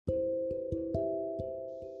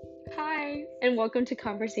Hi, and welcome to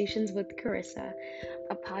Conversations with Charissa,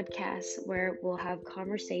 a podcast where we'll have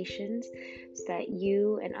conversations so that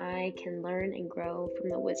you and I can learn and grow from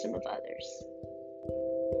the wisdom of others.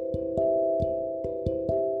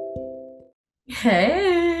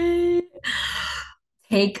 Hey,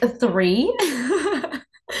 take three.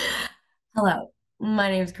 Hello, my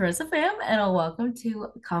name is Carissa Pham, and welcome to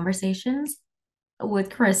Conversations with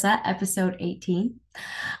Carissa, episode 18.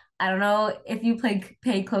 I don't know if you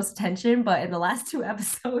paid close attention, but in the last two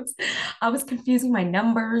episodes, I was confusing my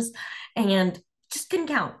numbers and just couldn't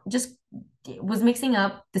count. Just was mixing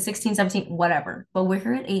up the 16, 17, whatever. But we're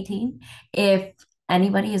here at 18. If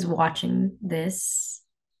anybody is watching this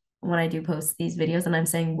when I do post these videos and I'm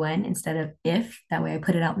saying when instead of if, that way I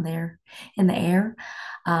put it out in there in the air.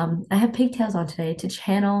 I have pigtails on today to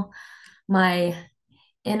channel my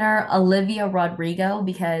inner Olivia Rodrigo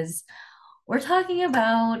because we're talking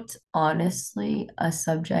about honestly a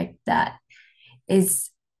subject that is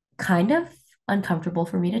kind of uncomfortable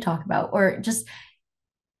for me to talk about or just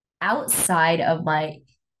outside of my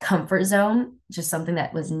comfort zone, just something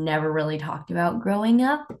that was never really talked about growing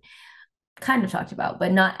up, kind of talked about,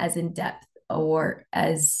 but not as in depth or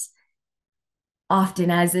as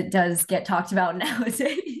often as it does get talked about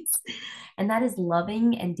nowadays. And that is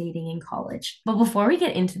loving and dating in college. But before we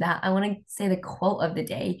get into that, I want to say the quote of the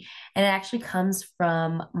day. And it actually comes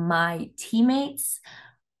from my teammate's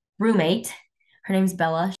roommate. Her name's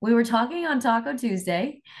Bella. We were talking on Taco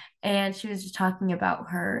Tuesday, and she was just talking about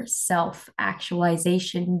her self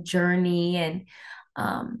actualization journey and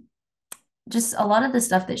um, just a lot of the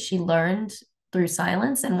stuff that she learned through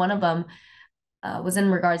silence. And one of them was in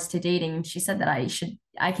regards to dating. She said that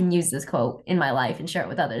I can use this quote in my life and share it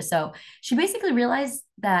with others. So she basically realized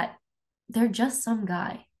that they're just some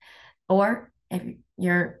guy, or if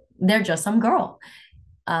they're just some girl.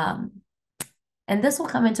 Um, and this will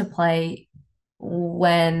come into play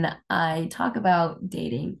when I talk about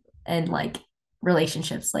dating and like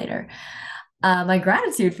relationships later. My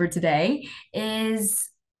gratitude for today is,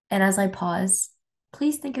 and as I pause,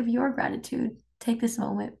 please think of your gratitude. Take this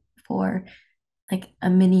moment for like a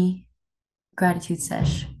mini gratitude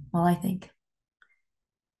sesh while I think.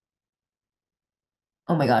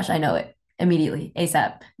 Oh my gosh, I know it immediately,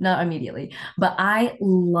 ASAP. Not immediately, but I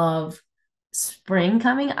love spring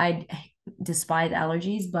coming. I despise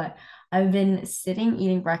allergies, but I've been sitting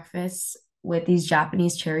eating breakfast with these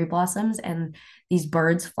Japanese cherry blossoms and these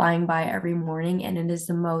birds flying by every morning, and it is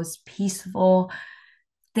the most peaceful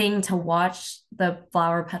thing to watch the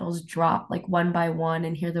flower petals drop like one by one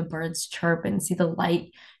and hear the birds chirp and see the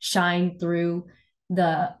light shine through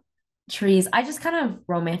the trees. I just kind of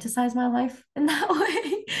romanticize my life in that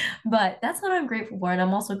way. But that's what I'm grateful for. And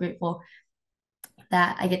I'm also grateful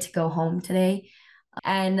that I get to go home today.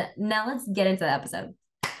 And now let's get into the episode.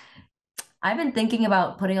 I've been thinking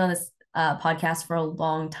about putting on this podcast for a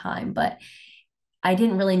long time, but I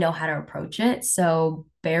didn't really know how to approach it. So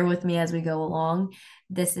bear with me as we go along.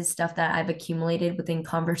 This is stuff that I've accumulated within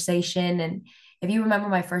conversation. And if you remember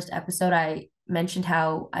my first episode, I mentioned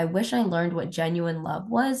how I wish I learned what genuine love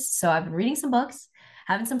was. So I've been reading some books,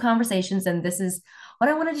 having some conversations, and this is what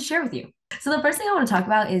I wanted to share with you. So the first thing I want to talk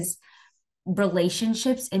about is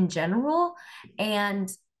relationships in general.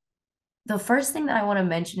 And the first thing that I want to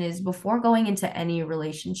mention is before going into any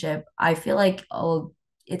relationship, I feel like,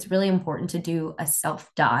 it's really important to do a self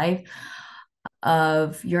dive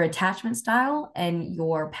of your attachment style and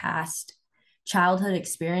your past childhood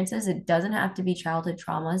experiences. It doesn't have to be childhood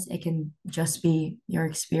traumas, it can just be your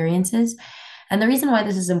experiences. And the reason why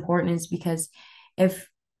this is important is because if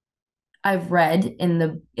I've read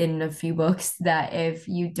in a few books that if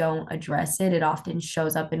you don't address it, it often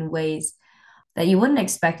shows up in ways that you wouldn't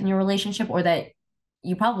expect in your relationship or that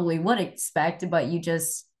you probably would expect, but you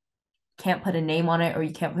just can't put a name on it or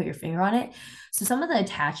you can't put your finger on it. So some of the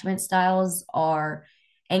attachment styles are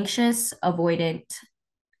anxious,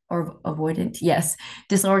 yes,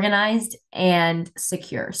 disorganized, and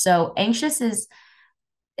secure. So anxious is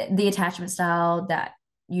the attachment style that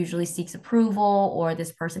usually seeks approval, or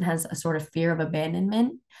this person has a sort of fear of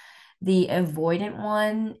abandonment. The avoidant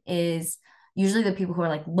one is usually the people who are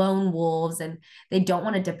like lone wolves and they don't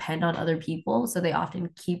want to depend on other people. So they often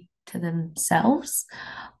keep to themselves.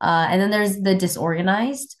 And then there's the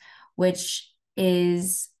disorganized, which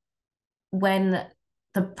is when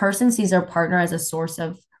the person sees their partner as a source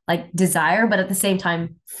of like desire, but at the same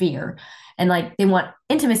time, fear. And like they want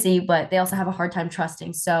intimacy, but they also have a hard time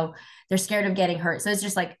trusting. So they're scared of getting hurt. So it's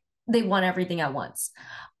just like they want everything at once.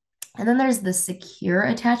 And then there's the secure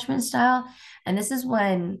attachment style. And this is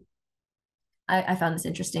when I found this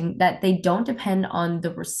interesting, that they don't depend on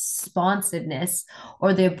the responsiveness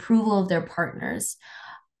or the approval of their partners.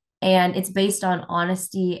 And it's based on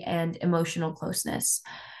honesty and emotional closeness.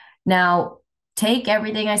 Now, take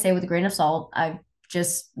everything I say with a grain of salt. I've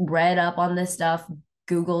just read up on this stuff,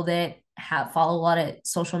 Googled it, have follow a lot of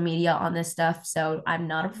social media on this stuff. So I'm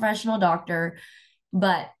not a professional doctor,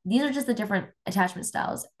 but these are just the different attachment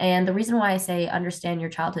styles. And the reason why I say understand your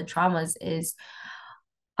childhood traumas is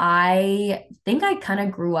I think I kind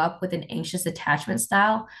of grew up with an anxious attachment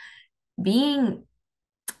style. Being,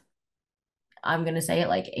 I'm going to say it,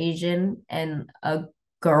 like Asian and a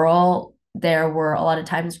girl, there were a lot of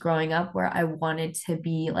times growing up where I wanted to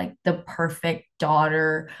be like the perfect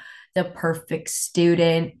daughter, the perfect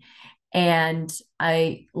student. And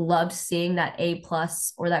I loved seeing that A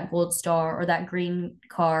plus or that gold star or that green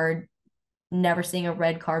card, never seeing a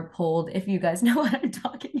red card pulled, if you guys know what I'm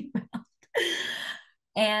talking about.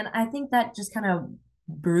 And I think that just kind of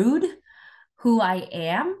brewed who I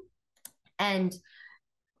am. And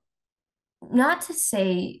not to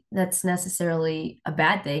say that's necessarily a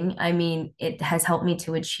bad thing. I mean, it has helped me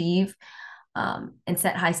to achieve and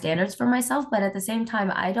set high standards for myself. But at the same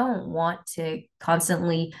time, I don't want to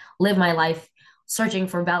constantly live my life searching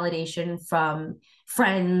for validation from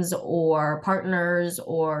friends or partners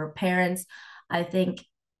or parents. I think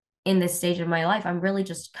in this stage of my life, I'm really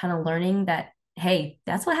just kind of learning that, hey,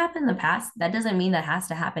 that's what happened in the past. That doesn't mean that has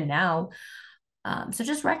to happen now. So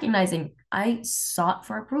just recognizing I sought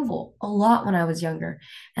for approval a lot when I was younger,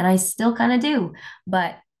 and I still kind of do,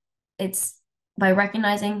 but it's by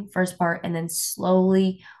recognizing first part and then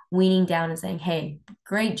slowly weaning down and saying, hey,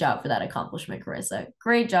 great job for that accomplishment, Charissa.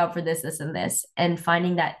 Great job for this, this, and this. And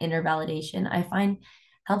finding that inner validation, I find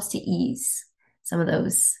helps to ease some of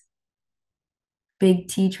those big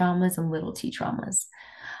T traumas and little T traumas.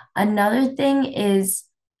 Another thing is,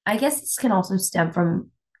 I guess this can also stem from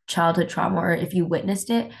childhood trauma or if you witnessed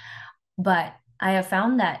it, but I have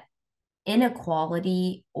found that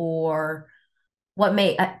inequality or what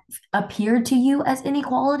may appear to you as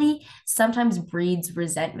inequality sometimes breeds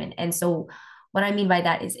resentment. And so, what I mean by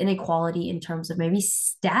that is inequality in terms of maybe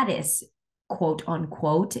status, quote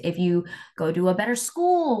unquote. If you go to a better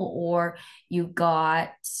school, or you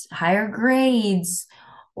got higher grades,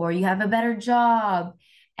 or you have a better job,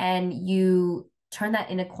 and you turn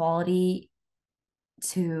that inequality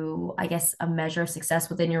to, I guess, a measure of success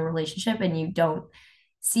within your relationship, and you don't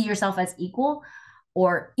see yourself as equal,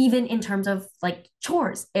 or even in terms of like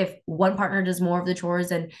chores, if one partner does more of the chores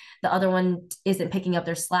and the other one isn't picking up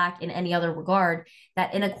their slack in any other regard,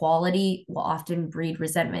 that inequality will often breed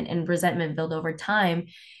resentment, and resentment built over time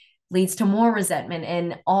leads to more resentment,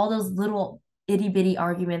 and all those little itty bitty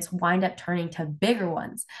arguments wind up turning to bigger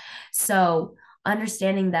ones. So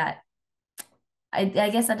understanding that, I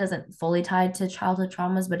guess that doesn't fully tie to childhood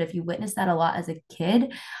traumas, but if you witness that a lot as a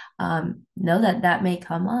kid, know that that may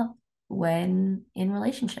come up when in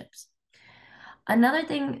relationships. Another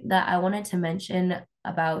thing that I wanted to mention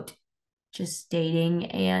about just dating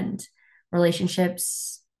and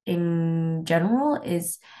relationships in general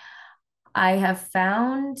is I have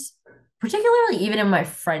found, particularly even in my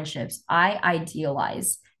friendships, I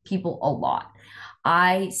idealize people a lot.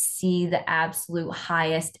 I see the absolute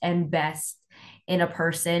highest and best in a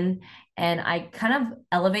person, and I kind of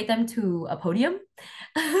elevate them to a podium,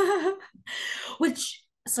 which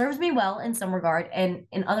serves me well in some regard, and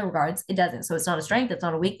in other regards it doesn't. So it's not a strength, it's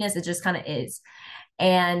not a weakness, it just kind of is.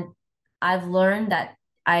 And I've learned that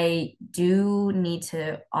I do need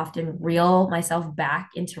to often reel myself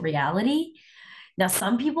back into reality. Now,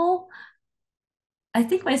 some people, I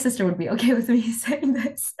think my sister would be okay with me saying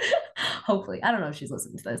this. Hopefully. I don't know if she's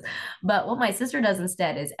listening to this. But what my sister does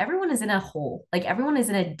instead is everyone is in a hole, like everyone is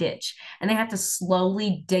in a ditch, and they have to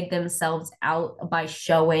slowly dig themselves out by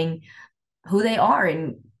showing who they are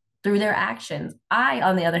and through their actions. I,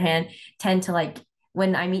 on the other hand, tend to like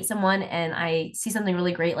when I meet someone and I see something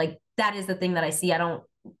really great, like that is the thing that I see.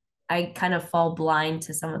 I kind of fall blind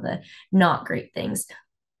to some of the not great things.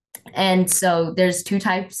 And so there's two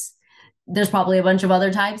types. There's probably a bunch of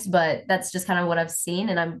other types, but that's just kind of what I've seen.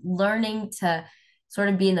 And I'm learning to sort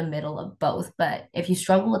of be in the middle of both. But if you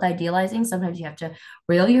struggle with idealizing, sometimes you have to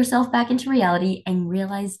reel yourself back into reality and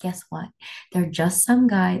realize, guess what? They're just some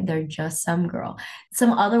guy, they're just some girl.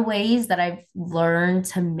 Some other ways that I've learned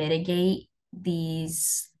to mitigate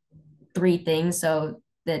these three things, so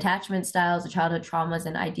the attachment styles, the childhood traumas,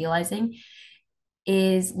 and idealizing,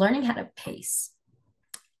 is learning how to pace.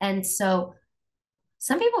 And so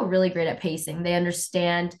some people are really great at pacing. They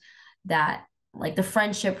understand that like the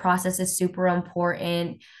friendship process is super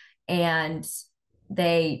important, and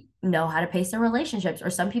they know how to pace their relationships, or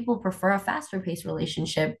some people prefer a faster paced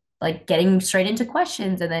relationship, like getting straight into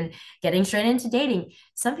questions and then getting straight into dating.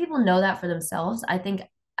 Some people know that for themselves. I think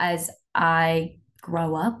as I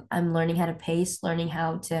grow up, I'm learning how to pace, learning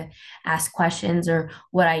how to ask questions or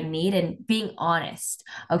what I need, and being honest.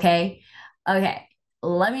 Okay. Okay.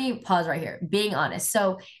 Let me pause right here. Being honest.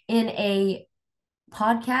 So, in a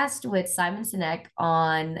podcast with Simon Sinek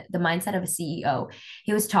on the mindset of a CEO,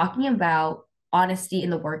 he was talking about honesty in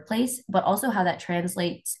the workplace, but also how that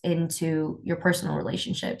translates into your personal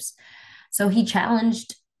relationships. So he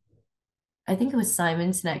challenged, I think it was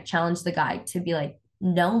Simon Sinek challenged the guy to be like,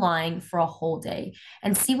 no lying for a whole day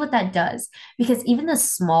and see what that does. Because even the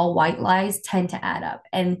small white lies tend to add up.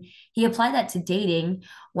 And he applied that to dating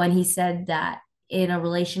when he said that in a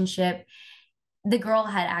relationship, the girl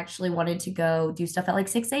had actually wanted to go do stuff at like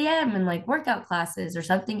 6 a.m. and like workout classes or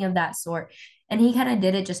something of that sort. And he kind of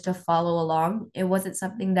did it just to follow along. It wasn't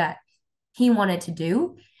something that he wanted to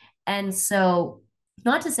do. And so,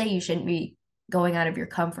 not to say you shouldn't be going out of your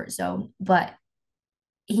comfort zone, but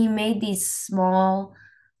he made these small,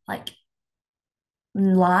 like,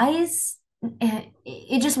 lies. And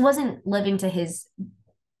it just wasn't living to his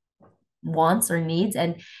wants or needs.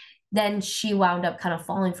 And then she wound up kind of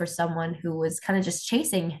falling for someone who was kind of just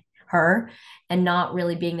chasing her and not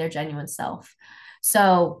really being their genuine self.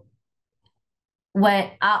 So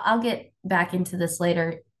when I'll get back into this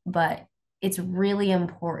later, but it's really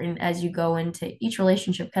important as you go into each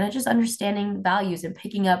relationship, kind of just understanding values and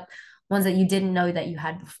picking up ones that you didn't know that you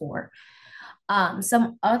had before.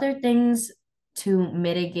 Some other things to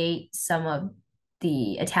mitigate some of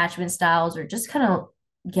the attachment styles or just kind of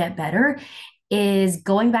get better is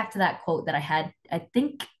going back to that quote that I had, I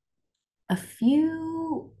think, a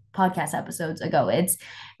few podcast episodes ago. It's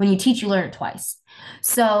when you teach, you learn it twice.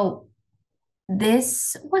 So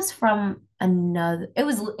this was from it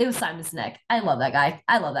was Simon Sinek. I love that guy.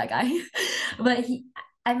 I love that guy. But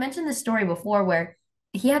I mentioned this story before where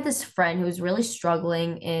he had this friend who was really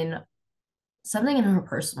struggling in something in her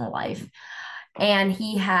personal life. And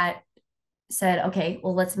he had said, okay,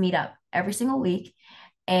 well, let's meet up every single week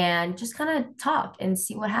and just kind of talk and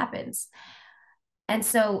see what happens. And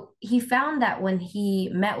so he found that when he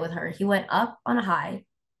met with her, he went up on a high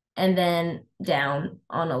and then down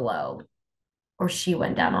on a low, or she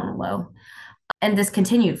went down on a low. And this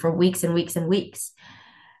continued for weeks and weeks and weeks.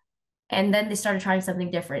 And then they started trying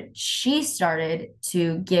something different. She started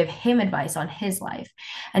to give him advice on his life.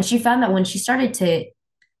 And she found that when she started to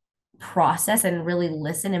process and really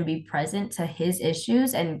listen and be present to his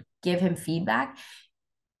issues and give him feedback,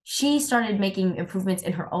 she started making improvements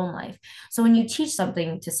in her own life. So when you teach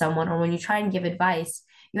something to someone or when you try and give advice,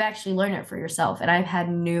 you actually learn it for yourself. And I've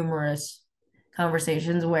had numerous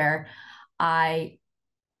conversations where I,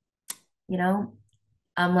 you know,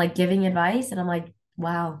 I'm like giving advice and I'm like,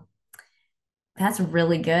 wow, that's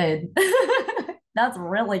really good. That's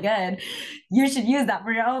really good. You should use that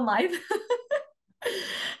for your own life.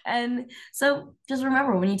 And so just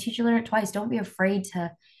remember, when you teach, you learn it twice. Don't be afraid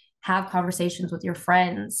to have conversations with your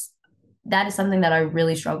friends. That is something that I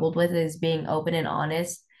really struggled with, is being open and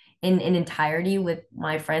honest in entirety with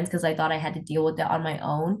my friends, because I thought I had to deal with it on my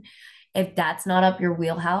own. If that's not up your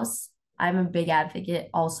wheelhouse, I'm a big advocate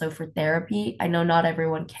also for therapy. I know not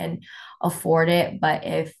everyone can afford it, but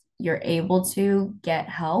if you're able to get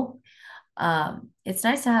help, it's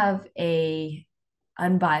nice to have a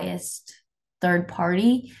unbiased third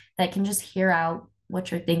party that can just hear out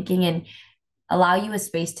what you're thinking and allow you a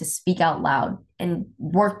space to speak out loud and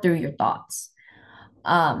work through your thoughts.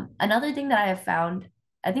 Another thing that I have found,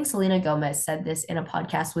 I think Selena Gomez said this in a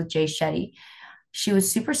podcast with Jay Shetty. She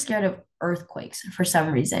was super scared of earthquakes for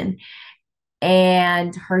some reason.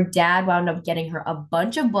 And her dad wound up getting her a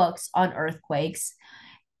bunch of books on earthquakes.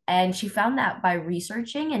 And she found that by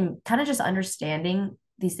researching and kind of just understanding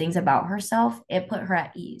these things about herself, it put her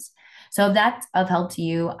at ease. So if that's of help to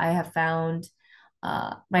you, I have found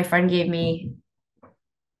my friend gave me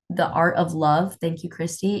The Art of Love. Thank you,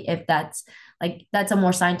 Christy. If that's a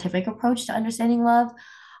more scientific approach to understanding love.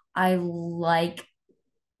 I like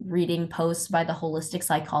reading posts by the holistic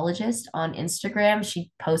psychologist on Instagram.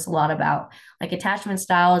 She posts a lot about like attachment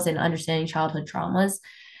styles and understanding childhood traumas.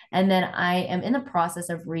 And then I am in the process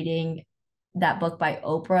of reading that book by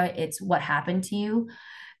Oprah. It's What Happened to You.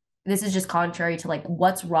 This is just contrary to like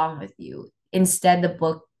what's wrong with you. Instead, the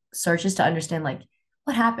book searches to understand like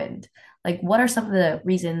what happened, like what are some of the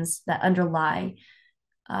reasons that underlie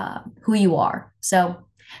who you are. So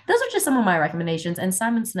those are just some of my recommendations. And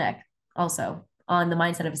Simon Sinek also on the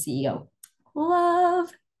mindset of a CEO.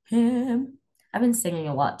 Love him. I've been singing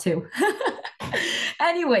a lot too.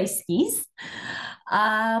 Anyway, skis.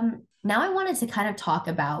 Now I wanted to kind of talk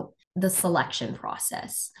about the selection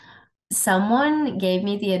process. Someone gave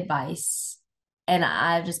me the advice, and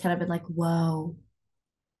I've just kind of been like, whoa,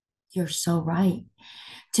 you're so right.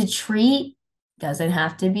 To treat doesn't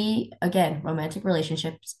have to be, again, romantic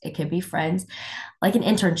relationships, it could be friends, like an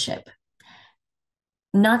internship.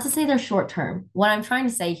 Not to say they're short term. What I'm trying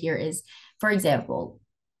to say here is, for example,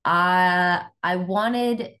 I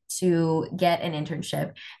wanted to get an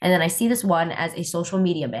internship, and then I see this one as a social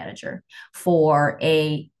media manager for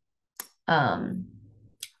a um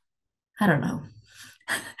I don't know,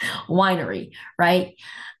 winery, right?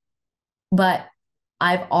 But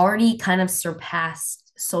I've already kind of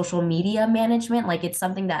surpassed social media management. Like it's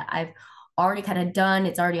something that I've already kind of done.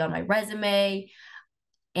 It's already on my resume.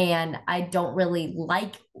 And I don't really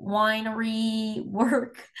like winery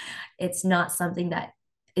work. It's not something that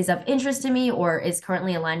is of interest to me or is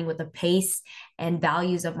currently aligning with the pace and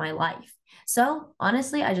values of my life. So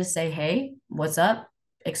honestly, I just say, hey, what's up?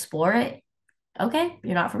 Explore it. Okay,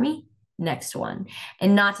 you're not for me. Next one.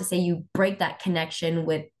 And not to say you break that connection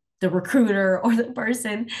with the recruiter or the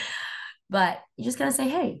person, but you just gotta say,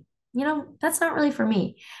 hey, that's not really for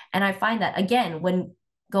me. And I find that again, when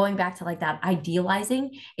going back to like that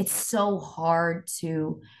idealizing, it's so hard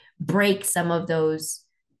to break some of those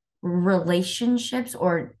relationships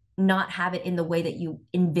or not have it in the way that you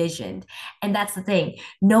envisioned. And that's the thing.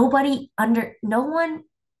 No one,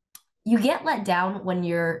 you get let down when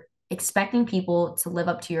you're expecting people to live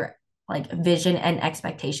up to your like vision and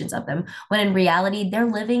expectations of them, when in reality, they're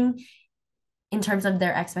living in terms of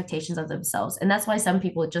their expectations of themselves. And that's why some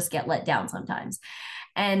people just get let down sometimes.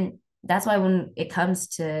 And that's why when it comes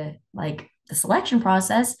to like the selection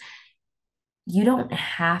process, you don't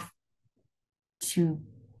have to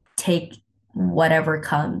take whatever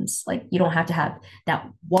comes. Like you don't have to have that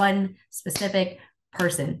one specific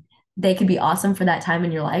person. They could be awesome for that time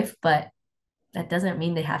in your life, but that doesn't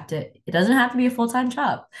mean it doesn't have to be a full-time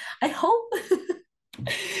job. I hope this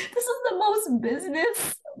is the most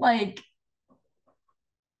business like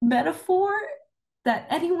metaphor that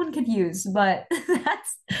anyone could use, but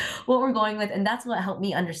that's what we're going with. And that's what helped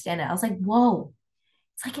me understand it. I was like, whoa,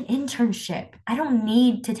 it's like an internship. I don't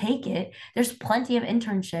need to take it. There's plenty of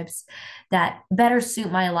internships that better suit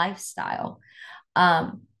my lifestyle.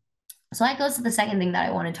 Um, so that goes to the second thing that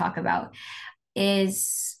I want to talk about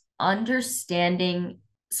is understanding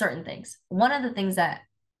certain things. One of the things that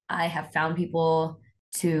I have found people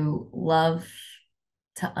to love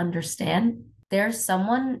to understand, there's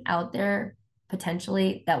someone out there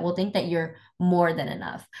potentially that will think that you're more than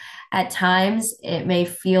enough. At times, it may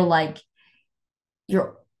feel like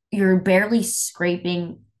you're you're barely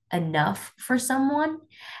scraping enough for someone.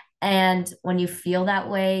 And when you feel that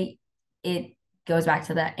way, it goes back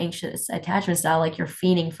to that anxious attachment style, like you're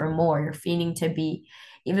fiending for more, you're fiending to be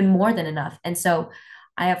even more than enough. And so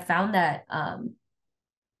I have found that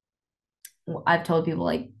I've told people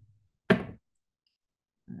like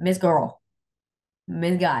Miss Girl,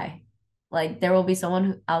 Miss Guy, like there will be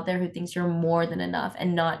someone out there who thinks you're more than enough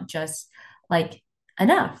and not just like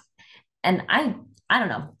enough. And I don't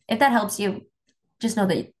know if that helps you. Just know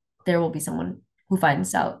that there will be someone who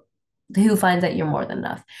finds that you're more than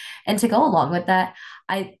enough. And to go along with that,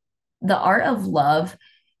 I the art of love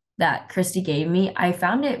that Christy gave me, I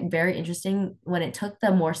found it very interesting when it took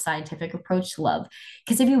the more scientific approach to love.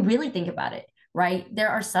 Because if you really think about it, right, there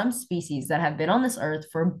are some species that have been on this earth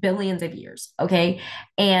for billions of years, okay?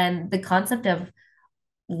 And the concept of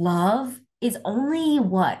love is only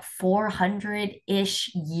what,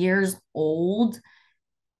 400-ish years old,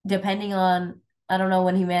 depending on, I don't know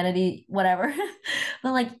when humanity, whatever.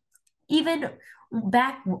 But like even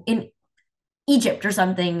back in Egypt or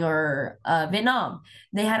something or Vietnam,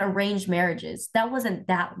 they had arranged marriages. That wasn't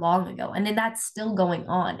that long ago. And then that's still going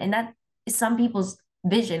on. And that is some people's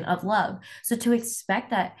vision of love. So to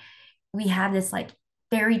expect that we have this like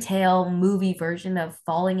fairy tale movie version of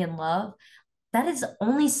falling in love, that is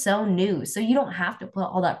only so new. So you don't have to put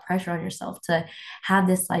all that pressure on yourself to have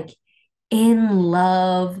this like in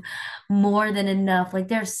love, more than enough. Like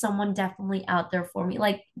there's someone definitely out there for me.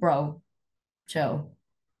 Like, bro, chill.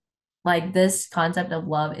 Like this concept of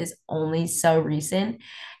love is only so recent.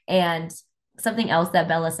 And something else that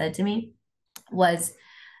Bella said to me was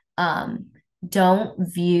um don't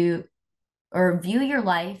view your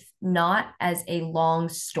life not as a long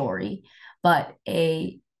story, but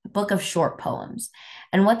a book of short poems.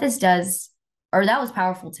 And what this does, or that was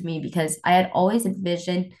powerful to me because I had always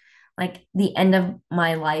envisioned like the end of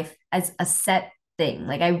my life as a set thing.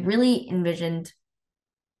 Like I really envisioned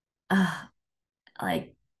uh,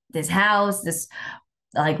 like this house, this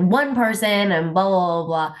like one person and blah blah blah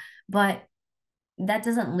blah. But that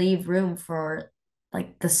doesn't leave room for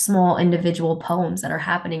like the small individual poems that are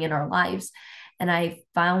happening in our lives. And I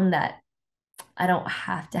found that I don't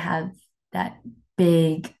have to have that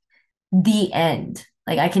big the end.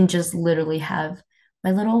 Like I can just literally have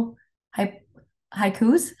my little hi-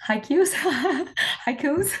 haikus, haikus,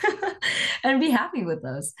 and be happy with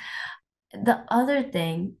those. The other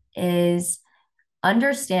thing is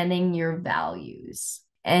understanding your values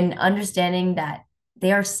and understanding that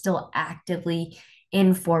they are still actively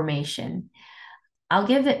in formation. I'll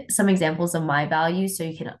give it some examples of my values so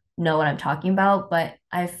you can know what I'm talking about, but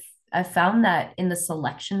I've found that in the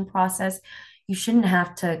selection process, you shouldn't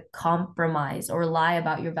have to compromise or lie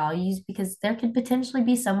about your values because there could potentially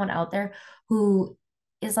be someone out there who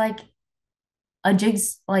is like a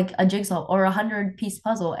jigsaw or 100-piece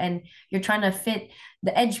puzzle, and you're trying to fit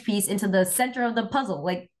the edge piece into the center of the puzzle.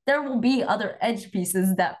 Like there will be other edge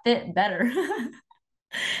pieces that fit better.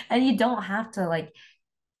 And you don't have to like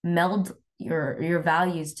meld your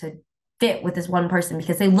values to fit with this one person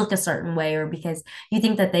because they look a certain way or because you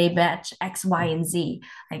think that they match X, Y, and Z.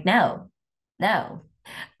 Like, no, no.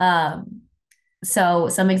 Um, so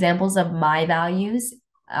some examples of my values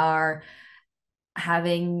are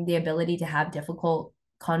having the ability to have difficult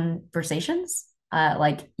conversations.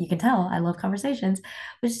 Like you can tell, I love conversations,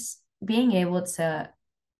 but just being able to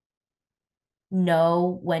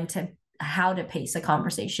know when to how to pace a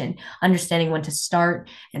conversation, understanding when to start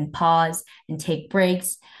and pause and take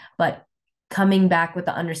breaks, but coming back with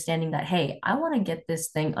the understanding that, hey, I want to get this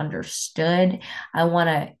thing understood. I want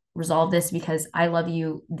to resolve this because I love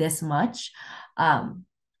you this much. Um,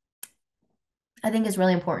 I think is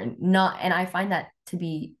really important. Not, and I find that to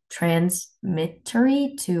be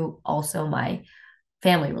transmittory to also my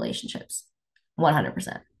family relationships,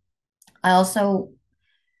 100%. I also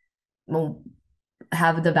will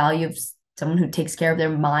have the value of someone who takes care of their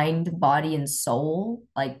mind, body, and soul.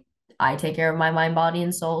 Like I take care of my mind, body,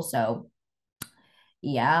 and soul. So,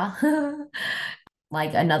 yeah.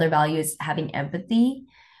 Like another value is having empathy.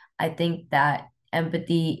 I think that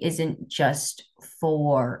empathy isn't just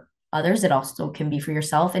for others, it also can be for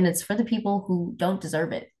yourself. And it's for the people who don't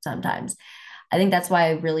deserve it sometimes. I think that's why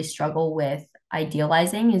I really struggle with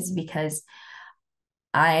idealizing, is because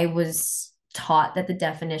I was taught that the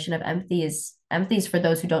definition of empathy is for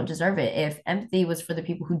those who don't deserve it. If empathy was for the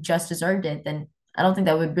people who just deserved it, then I don't think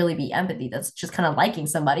that would really be empathy. That's just kind of liking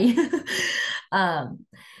somebody. um,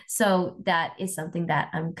 so that is something that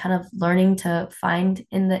I'm kind of learning to find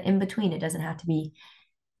in the in between. It doesn't have to be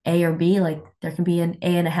A or B, like there can be an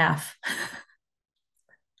A and a half.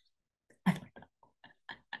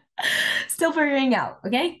 Still figuring out,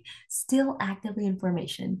 okay? Still actively in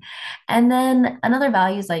formation. And then another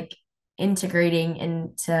value is like integrating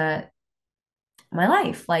into my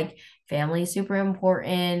life. Like family is super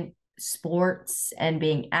important, sports and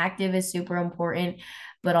being active is super important,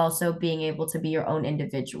 but also being able to be your own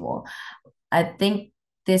individual. I think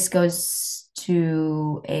this goes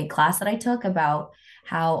to a class that I took about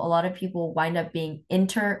how a lot of people wind up being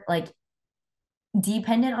like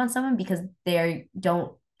dependent on someone because they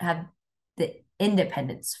don't have the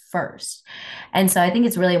independence first. And so I think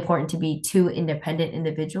it's really important to be two independent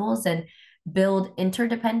individuals and build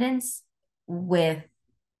interdependence with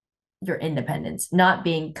your independence, not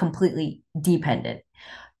being completely dependent.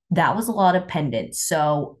 That was a lot of pendant.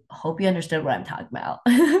 So hope you understood what I'm talking about.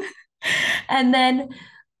 And then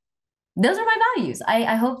those are my values.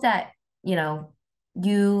 I hope that, you know,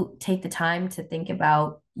 you take the time to think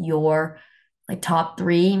about your like top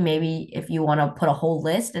three, maybe if you want to put a whole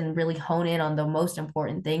list and really hone in on the most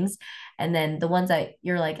important things. And then the ones that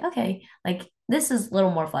you're like, okay, like this is a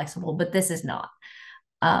little more flexible, but this is not.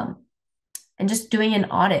 Um, and just doing an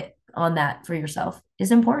audit on that for yourself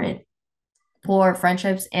is important for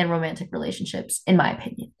friendships and romantic relationships, in my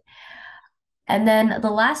opinion. And then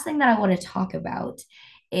the last thing that I want to talk about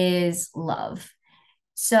is love.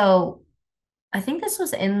 So I think this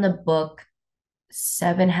was in the book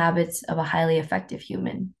Seven Habits of a Highly Effective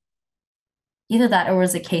Human. Either that or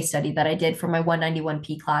was a case study that I did for my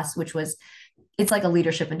 191P class, which was it's like a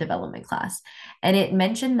leadership and development class. And it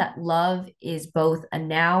mentioned that love is both a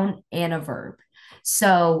noun and a verb.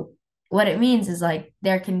 So what it means is like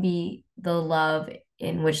there can be the love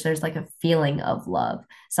in which there's like a feeling of love.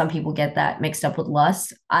 Some people get that mixed up with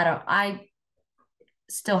lust. I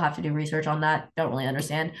still have to do research on that. Don't really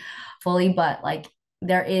understand fully, but like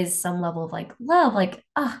there is some level of like love, like,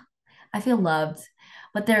 ah, I feel loved.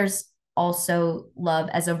 But there's also love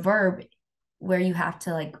as a verb where you have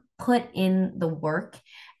to like put in the work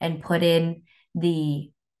and put in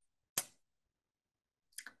the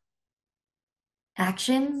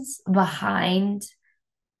actions behind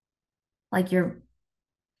like your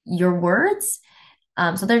words,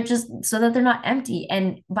 so they're just so that they're not empty.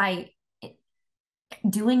 And by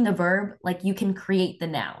doing the verb, like you can create the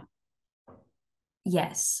noun.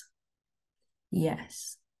 Yes.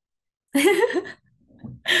 Yes.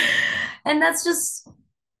 And that's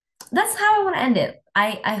how I want to end it.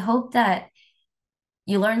 I hope that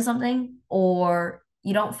you learn something or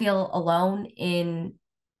you don't feel alone in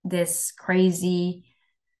this crazy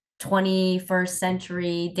 21st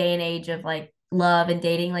century day and age of like love and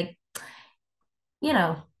dating. Like, you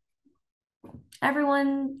know,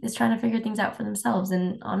 everyone is trying to figure things out for themselves.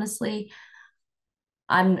 And honestly,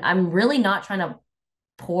 I'm really not trying to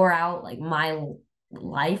pour out like my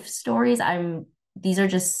life stories. These are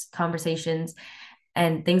just conversations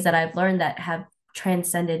and things that I've learned that have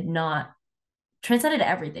transcended not transcended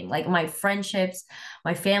everything, like my friendships,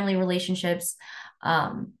 my family relationships,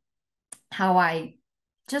 um, how I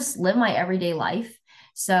just live my everyday life.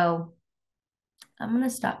 So I'm gonna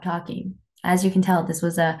stop talking. As you can tell, this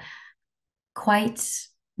was a quite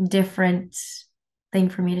different thing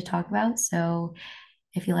for me to talk about. So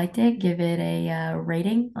if you liked it, give it a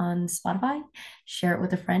rating on Spotify. Share it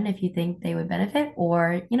with a friend if you think they would benefit,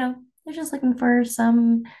 or they're just looking for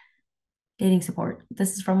some dating support.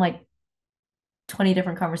 This is from like 20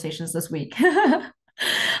 different conversations this week.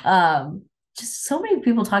 um, just so many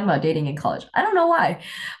people talking about dating in college. I don't know why,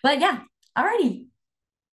 but yeah. Alrighty.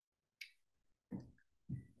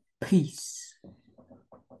 Peace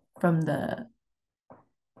from the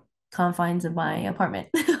confines of my apartment.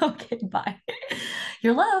 Okay, bye.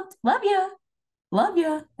 You're loved. Love you. Love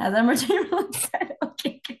you. As Emma Chamberlain said.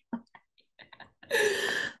 Okay.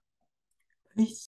 Peace.